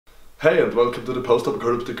Hey, and welcome to the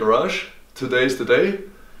Postapocalyptic Garage. Today is the day.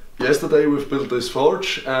 Yesterday we've built this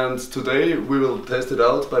forge, and today we will test it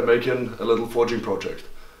out by making a little forging project.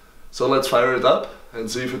 So let's fire it up and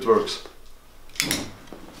see if it works.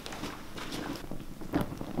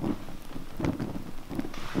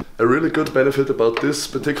 A really good benefit about this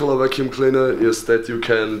particular vacuum cleaner is that you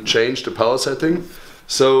can change the power setting.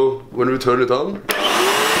 So when we turn it on, we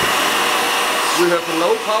have a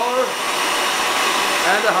low power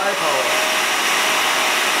and a high power.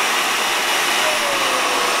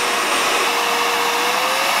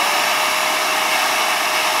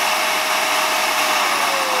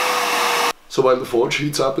 So while the forge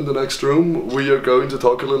heats up in the next room, we are going to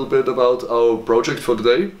talk a little bit about our project for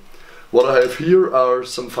today. What I have here are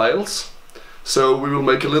some files, so we will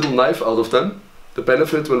make a little knife out of them. The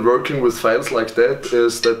benefit when working with files like that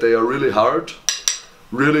is that they are really hard,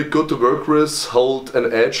 really good to work with, hold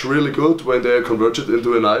an edge really good when they are converted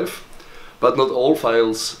into a knife, but not all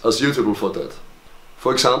files are suitable for that.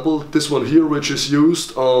 For example, this one here, which is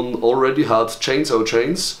used on already hard chainsaw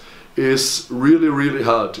chains, is really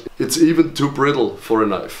hard. It's even too brittle for a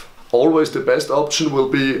knife. Always the best option will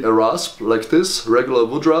be a rasp like this, regular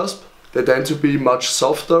wood rasp. They tend to be much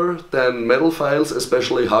softer than metal files,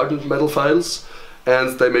 especially hardened metal files,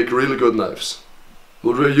 and they make really good knives.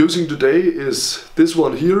 What we're using today is this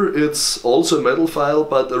one here. It's also a metal file,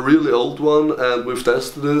 but a really old one, and we've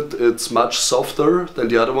tested it. It's much softer than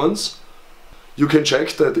the other ones. You can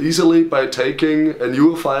check that easily by taking a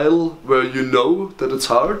newer file where you know that it's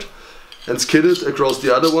hard and skid it across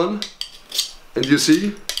the other one, and you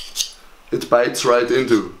see it bites right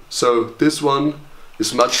into. So this one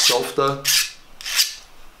is much softer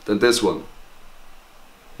than this one.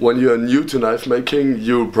 When you are new to knife making,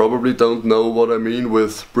 you probably don't know what I mean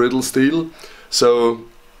with brittle steel. So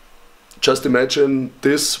just imagine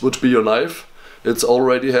this would be your knife. It's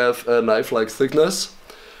already have a knife-like thickness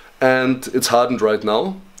and it's hardened right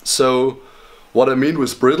now. So what I mean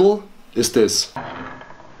with brittle is this.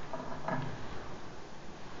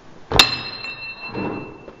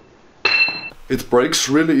 It breaks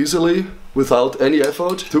really easily without any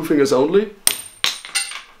effort, 2 fingers only,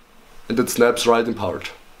 and it snaps right in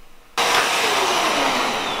part.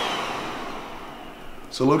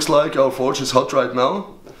 So looks like our forge is hot right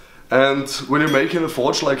now, and when you're making a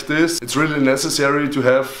forge like this, it's really necessary to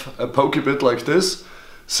have a pokey bit like this,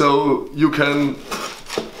 so you can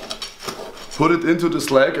put it into the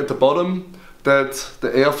slag at the bottom, that the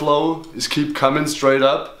airflow is keep coming straight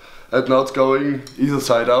up and not going either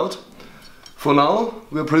side out. For now,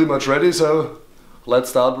 we're pretty much ready, so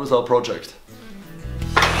let's start with our project.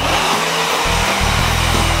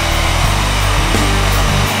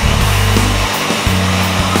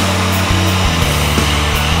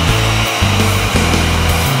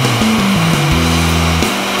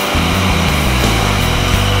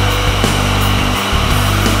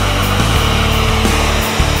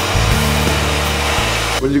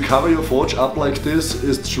 When you cover your forge up like this,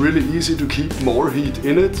 it's really easy to keep more heat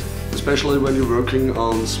in it, especially when you're working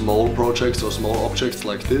on small projects or small objects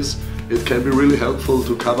like this. It can be really helpful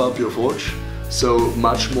to cover up your forge, so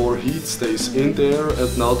much more heat stays in there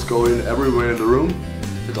and not going everywhere in the room.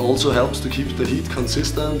 It also helps to keep the heat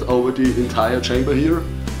consistent over the entire chamber here,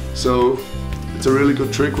 so it's a really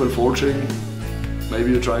good trick when forging.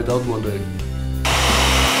 Maybe you try it out one day.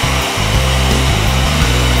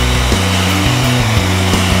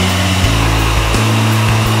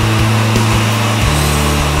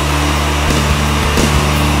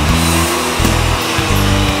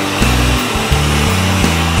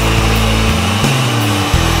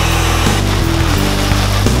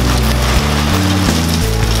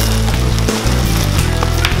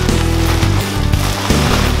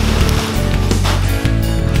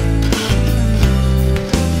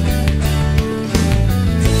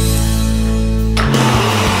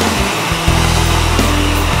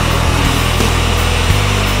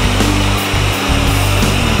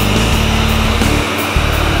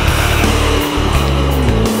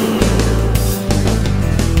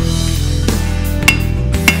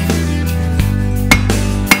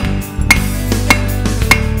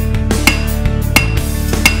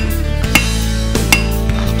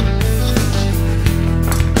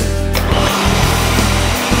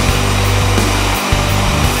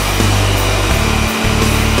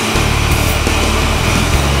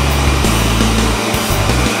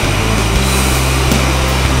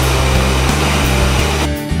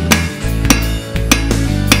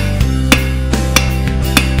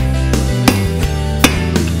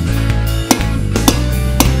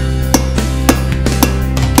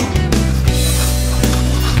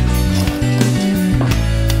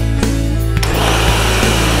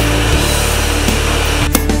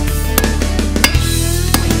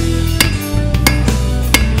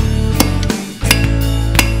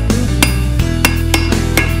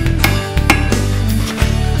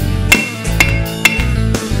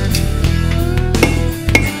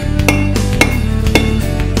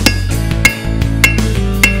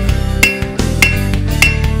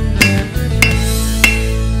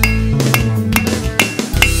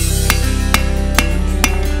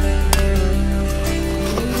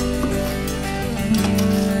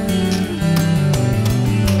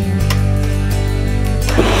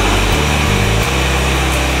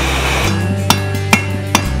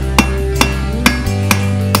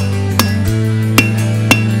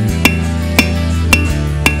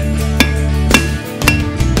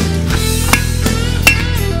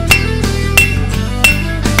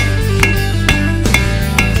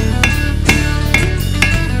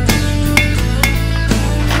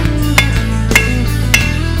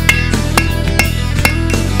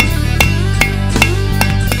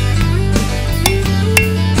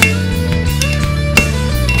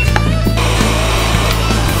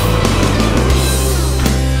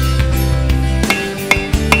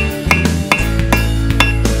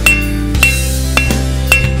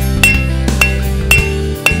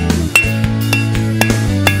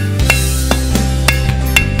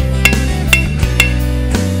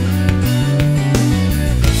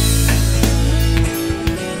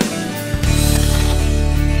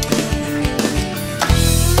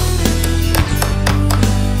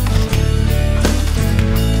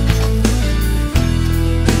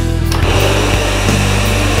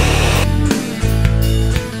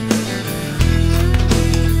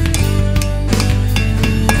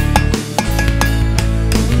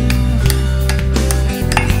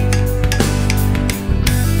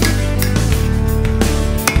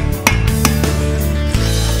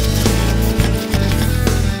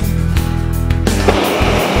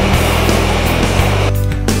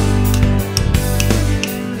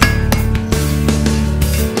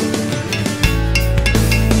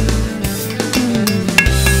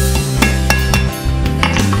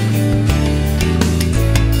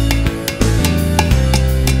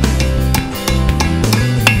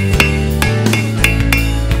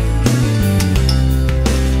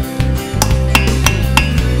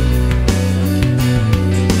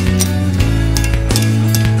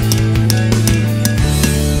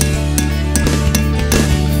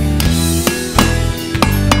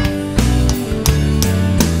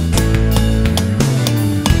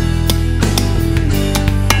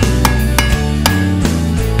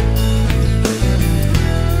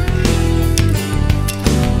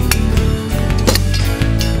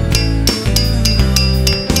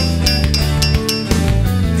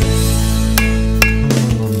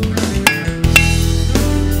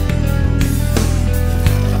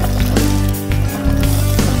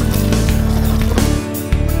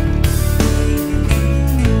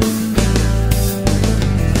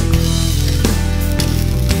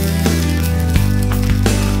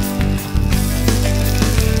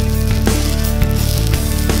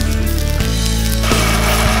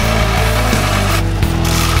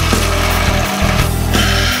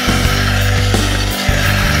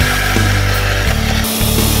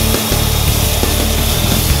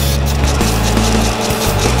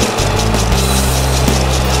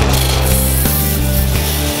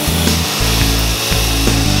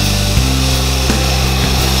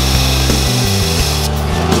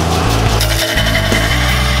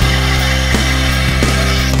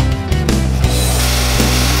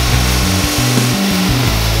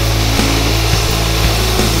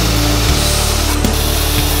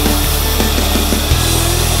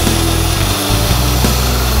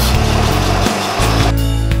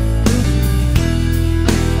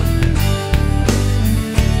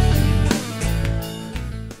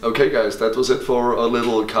 Okay guys, that was it for a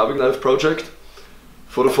little carving knife project.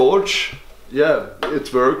 For the forge, yeah,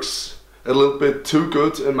 it works a little bit too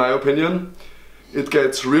good in my opinion. It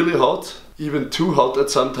gets really hot, even too hot at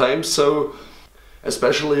some times, so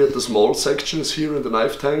especially at the small sections here in the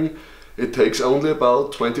knife tang, it takes only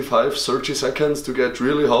about 25-30 seconds to get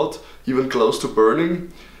really hot, even close to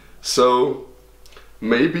burning. So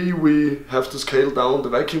maybe we have to scale down the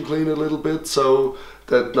vacuum cleaner a little bit so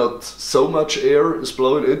that not so much air is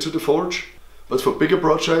blowing into the forge. But for bigger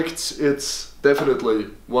projects it's definitely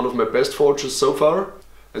one of my best forges so far.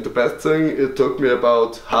 And the bad thing, it took me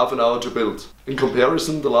about half an hour to build. In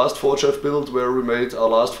comparison, the last forge I've built, where we made our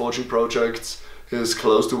last forging projects, is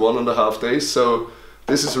close to 1.5 days, so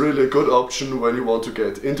this is really a good option when you want to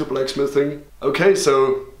get into blacksmithing. Okay,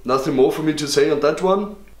 so nothing more for me to say on that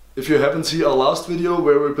one. If you haven't seen our last video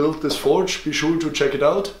where we built this forge, be sure to check it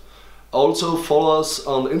out. Also follow us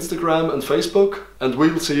on Instagram and Facebook, and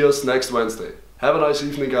we'll see us next Wednesday. Have a nice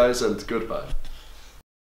evening guys, and goodbye.